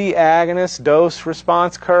is the agonist dose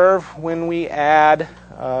response curve when we add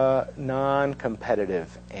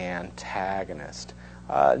non-competitive antagonist.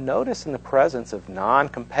 Notice in the presence of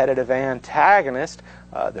non-competitive antagonist,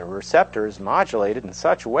 the receptor is modulated in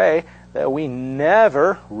such a way that we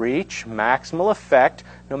never reach maximal effect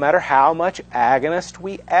no matter how much agonist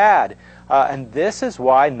we add. And this is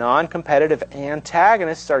why non-competitive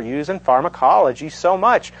antagonists are used in pharmacology so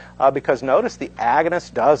much, because notice the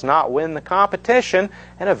agonist does not win the competition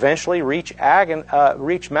and eventually reach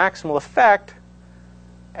maximal effect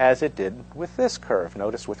as it did with this curve.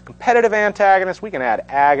 Notice with competitive antagonists, we can add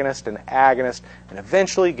agonist and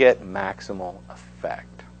eventually get maximal effect.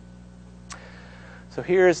 So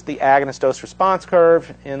here's the agonist dose response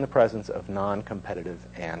curve in the presence of non-competitive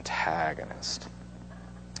antagonist.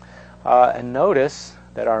 And notice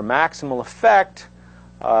that our maximal effect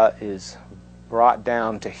is brought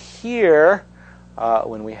down to here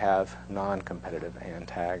when we have non-competitive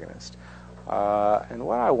antagonist. And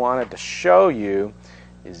what I wanted to show you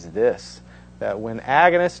is this, that when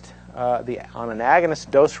agonist, on an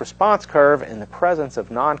agonist dose response curve in the presence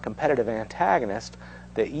of non-competitive antagonist,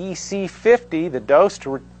 the EC50, the dose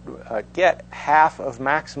to get half of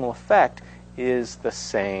maximal effect, is the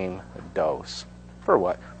same dose. For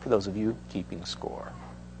what? For those of you keeping score.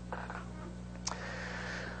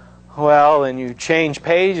 Well, then you change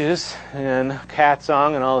pages in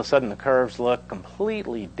Katzong, and all of a sudden the curves look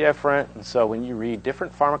completely different. And so when you read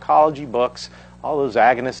different pharmacology books, all those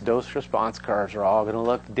agonist dose response curves are all going to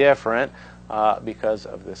look different because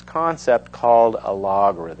of this concept called a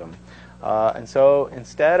logarithm. And so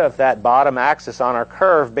instead of that bottom axis on our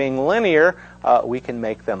curve being linear, we can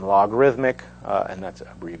make them logarithmic, and that's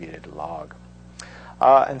abbreviated log.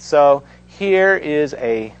 And so here is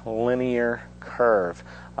a linear curve,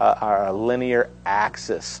 or a linear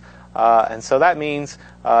axis. And so that means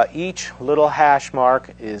each little hash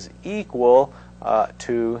mark is equal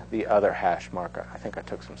to the other hash mark. I think I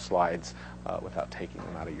took some slides without taking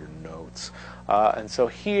them out of your notes. And so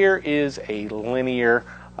here is a linear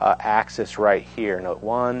axis right here. Note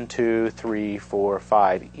 1, 2, 3, 4,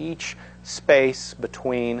 5. Each space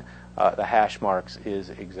between the hash marks is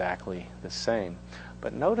exactly the same.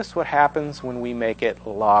 But notice what happens when we make it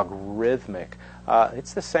logarithmic.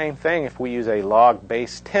 It's the same thing if we use a log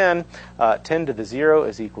base 10. 10 to the 0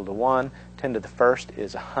 is equal to 1. 10 to the first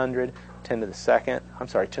is 100. 10 to the second,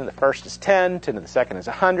 10 to the first is 10. 10 to the second is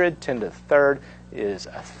 100. 10 to the third is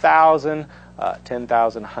 1,000.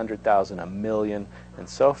 10,000, 100,000, 1,000,000, and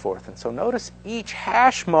so forth. And so notice each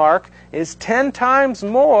hash mark is 10 times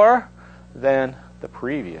more than the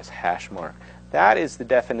previous hash mark. That is the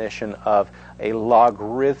definition of a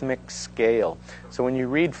logarithmic scale. So when you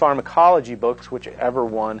read pharmacology books, whichever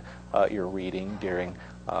one you're reading during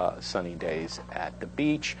sunny days at the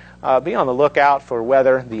beach, be on the lookout for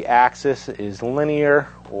whether the axis is linear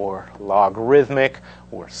or logarithmic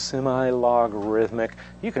or semi-logarithmic.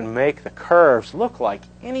 You can make the curves look like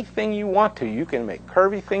anything you want to. You can make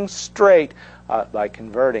curvy things straight by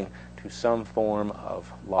converting to some form of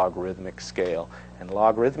logarithmic scale. And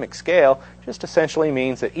logarithmic scale just essentially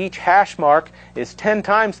means that each hash mark is 10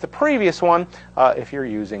 times the previous one if you're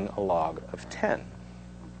using a log of 10.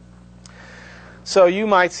 So you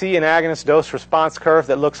might see an agonist dose response curve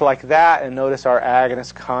that looks like that, and notice our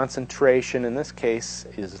agonist concentration in this case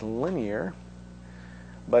is linear.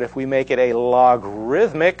 But if we make it a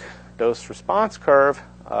logarithmic dose response curve,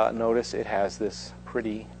 notice it has this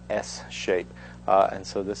pretty S shape. And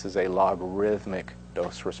so this is a logarithmic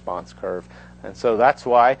dose-response curve. And so that's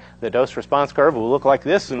why the dose-response curve will look like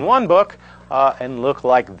this in one book and look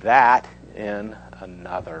like that in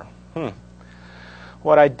another.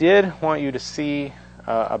 What I did want you to see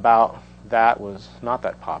about that was not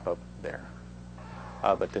that pop-up there,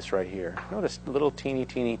 but this right here. Notice little teeny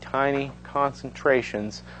tiny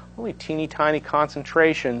concentrations, only teeny tiny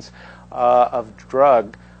concentrations of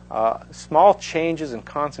drug. Small changes in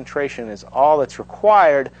concentration is all that's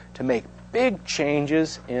required to make big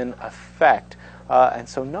changes in effect. And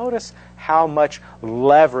so notice how much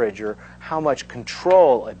leverage or how much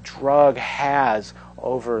control a drug has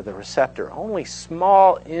over the receptor. Only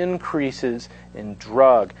small increases in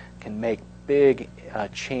drug can make big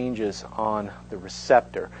changes on the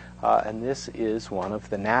receptor. And this is one of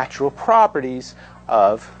the natural properties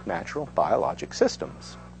of natural biologic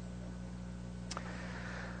systems.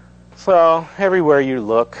 So everywhere you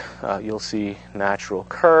look, you'll see natural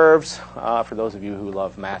curves. For those of you who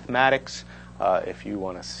love mathematics, if you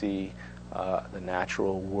want to see the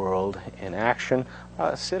natural world in action,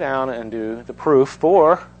 sit down and do the proof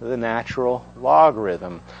for the natural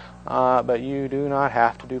logarithm. But you do not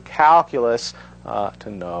have to do calculus to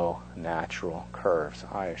know natural curves,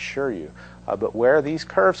 I assure you. But where these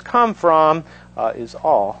curves come from is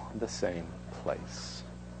all the same place.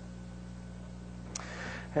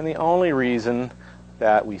 And the only reason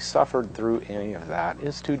that we suffered through any of that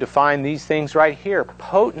is to define these things right here,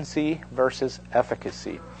 potency versus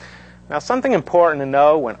efficacy. Now, something important to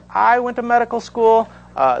know, when I went to medical school,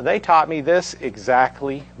 they taught me this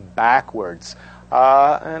exactly backwards.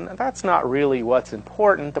 And that's not really what's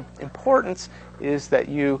important. The importance is that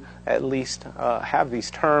you at least have these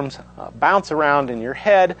terms bounce around in your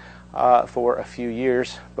head for a few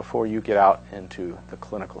years before you get out into the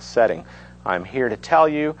clinical setting. I'm here to tell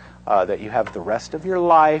you that you have the rest of your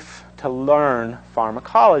life to learn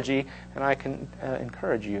pharmacology, and I can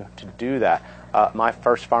encourage you to do that. My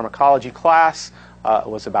first pharmacology class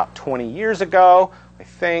was about 20 years ago, I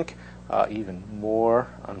think, even more,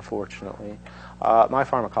 unfortunately. My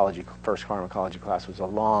first pharmacology class was a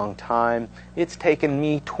long time. It's taken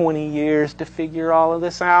me 20 years to figure all of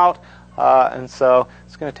this out. And so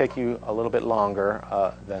it's going to take you a little bit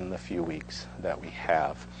longer than the few weeks that we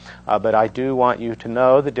have. But I do want you to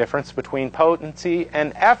know the difference between potency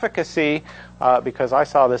and efficacy, because I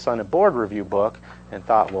saw this on a board review book and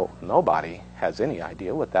thought, well, nobody has any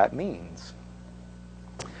idea what that means.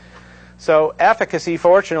 So efficacy,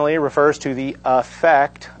 fortunately, refers to the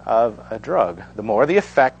effect of a drug. The more the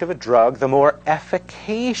effect of a drug, the more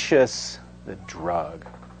efficacious the drug.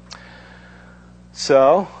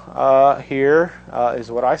 So here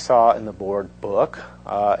is what I saw in the board book,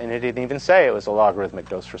 and it didn't even say it was a logarithmic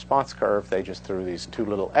dose-response curve. They just threw these two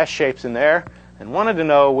little S-shapes in there and wanted to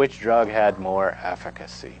know which drug had more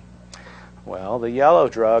efficacy. Well, the yellow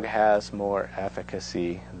drug has more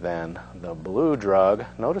efficacy than the blue drug.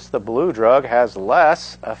 Notice the blue drug has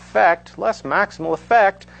less maximal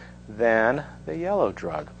effect than the yellow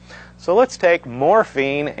drug. So let's take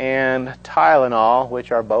morphine and Tylenol,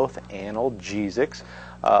 which are both analgesics.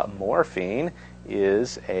 Morphine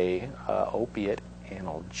is a opiate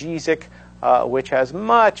analgesic, which has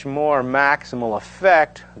much more maximal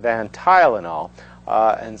effect than Tylenol.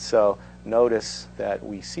 And so notice that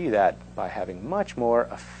we see that by having much more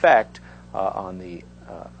effect on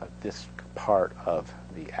this part of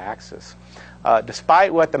the axis.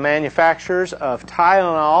 Despite what the manufacturers of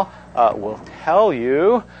Tylenol will tell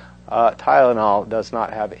you, Tylenol does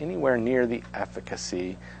not have anywhere near the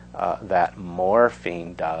efficacy that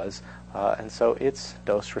morphine does. And so its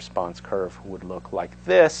dose-response curve would look like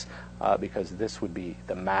this, because this would be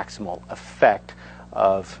the maximal effect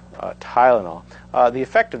of Tylenol. The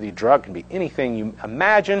effect of the drug can be anything you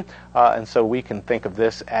imagine, and so we can think of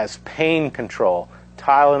this as pain control.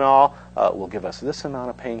 Tylenol will give us this amount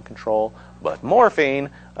of pain control, but morphine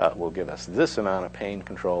will give us this amount of pain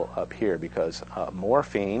control up here, because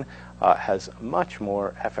morphine has much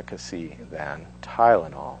more efficacy than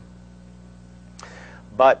Tylenol.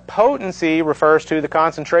 But potency refers to the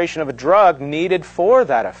concentration of a drug needed for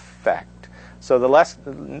that effect. So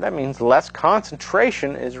that means less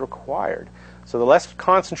concentration is required. So the less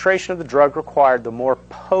concentration of the drug required, the more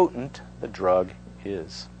potent the drug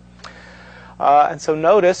is. And so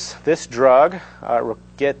notice this drug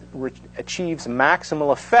achieves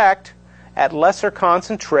maximal effect at lesser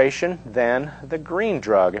concentration than the green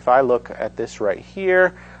drug. If I look at this right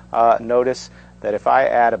here, notice that if I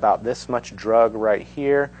add about this much drug right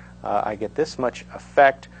here, I get this much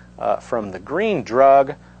effect from the green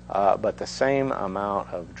drug, but the same amount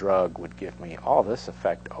of drug would give me all this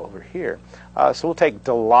effect over here. So we'll take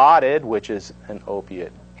Dilaudid, which is an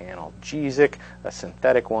opiate analgesic, a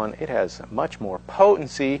synthetic one. It has much more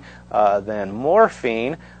potency than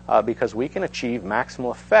morphine because we can achieve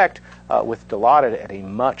maximal effect with Dilaudid at a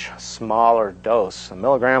much smaller dose. A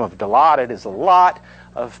milligram of Dilaudid is a lot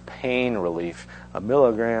of pain relief. A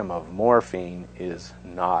milligram of morphine is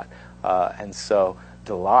not. And so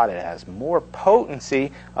Dilaudid has more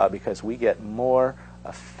potency because we get more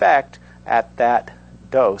effect at that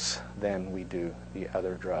dose than we do the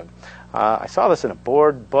other drug. I saw this in a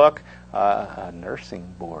board book, a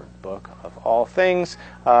nursing board book of all things,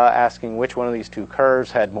 asking which one of these two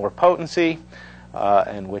curves had more potency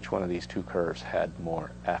and which one of these two curves had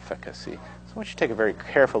more efficacy. So I want you to take a very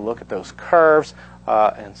careful look at those curves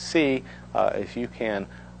and see if you can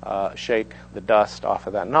shake the dust off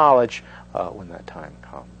of that knowledge when that time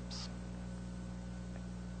comes.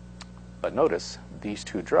 But notice these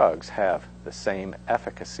two drugs have the same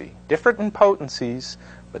efficacy. Different in potencies,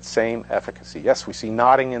 but same efficacy. Yes, we see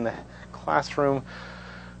nodding in the classroom.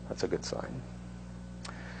 That's a good sign.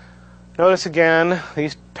 Notice again,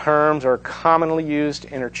 these terms are commonly used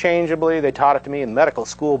interchangeably. They taught it to me in medical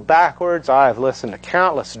school backwards. I've listened to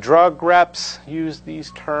countless drug reps use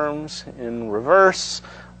these terms in reverse,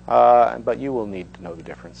 but you will need to know the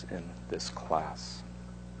difference in this class.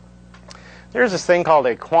 There's this thing called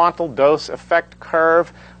a quantal dose effect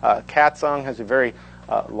curve. Katzung has a very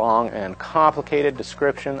long and complicated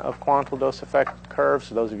description of quantal dose effect curves.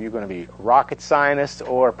 So those of you going to be rocket scientists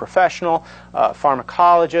or professional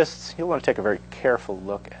pharmacologists, you'll want to take a very careful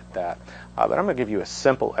look at that. But I'm going to give you a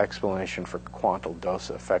simple explanation for quantal dose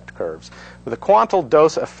effect curves. With a quantal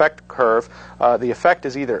dose effect curve, the effect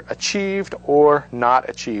is either achieved or not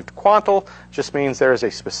achieved. Quantal just means there is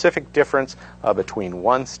a specific difference between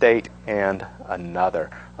one state and another.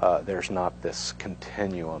 There's not this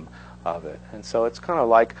continuum of it. And so it's kind of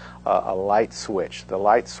like a light switch. The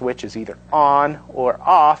light switch is either on or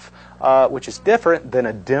off, which is different than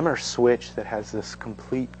a dimmer switch that has this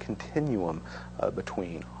complete continuum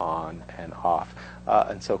between on and off.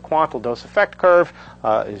 And so quantal dose effect curve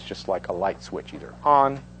is just like a light switch, either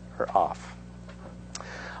on or off.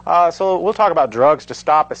 So we'll talk about drugs to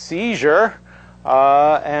stop a seizure.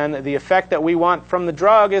 And the effect that we want from the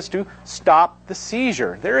drug is to stop the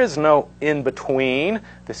seizure. There is no in-between.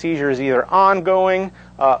 The seizure is either ongoing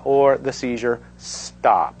or the seizure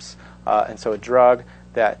stops. And so a drug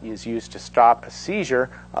that is used to stop a seizure,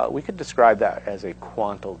 we could describe that as a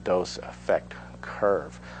quantal dose effect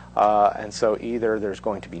curve. And so either there's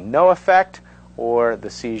going to be no effect or the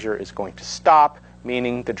seizure is going to stop,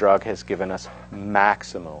 meaning the drug has given us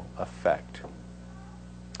maximal effect.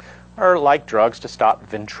 Or like drugs to stop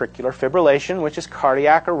ventricular fibrillation, which is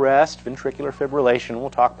cardiac arrest. Ventricular fibrillation, we'll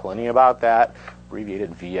talk plenty about that,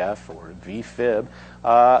 abbreviated VF or VFib.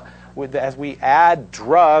 As we add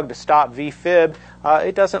drug to stop VFib,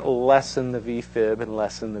 it doesn't lessen the VFib and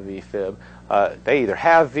lessen the VFib. They either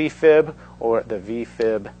have VFib or the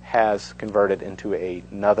VFib has converted into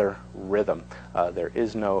another rhythm. There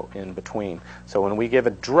is no in between. So when we give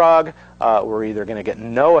a drug, we're either going to get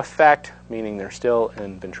no effect, meaning they're still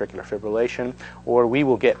in ventricular fibrillation, or we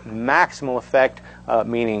will get maximal effect,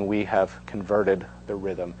 meaning we have converted the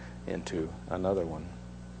rhythm into another one.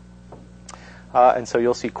 And so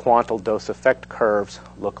you'll see quantal dose effect curves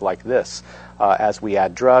look like this. As we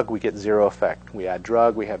add drug, we get zero effect. We add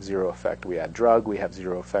drug, we have zero effect. We add drug, we have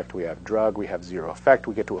zero effect. We add drug, we have zero effect.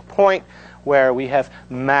 We get to a point where we have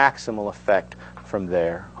maximal effect from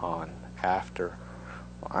there on after.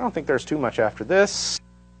 Well, I don't think there's too much after this.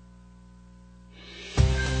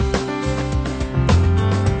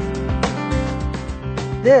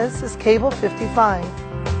 This is Cable 55,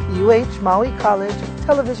 UH Maui College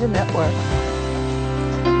Television Network.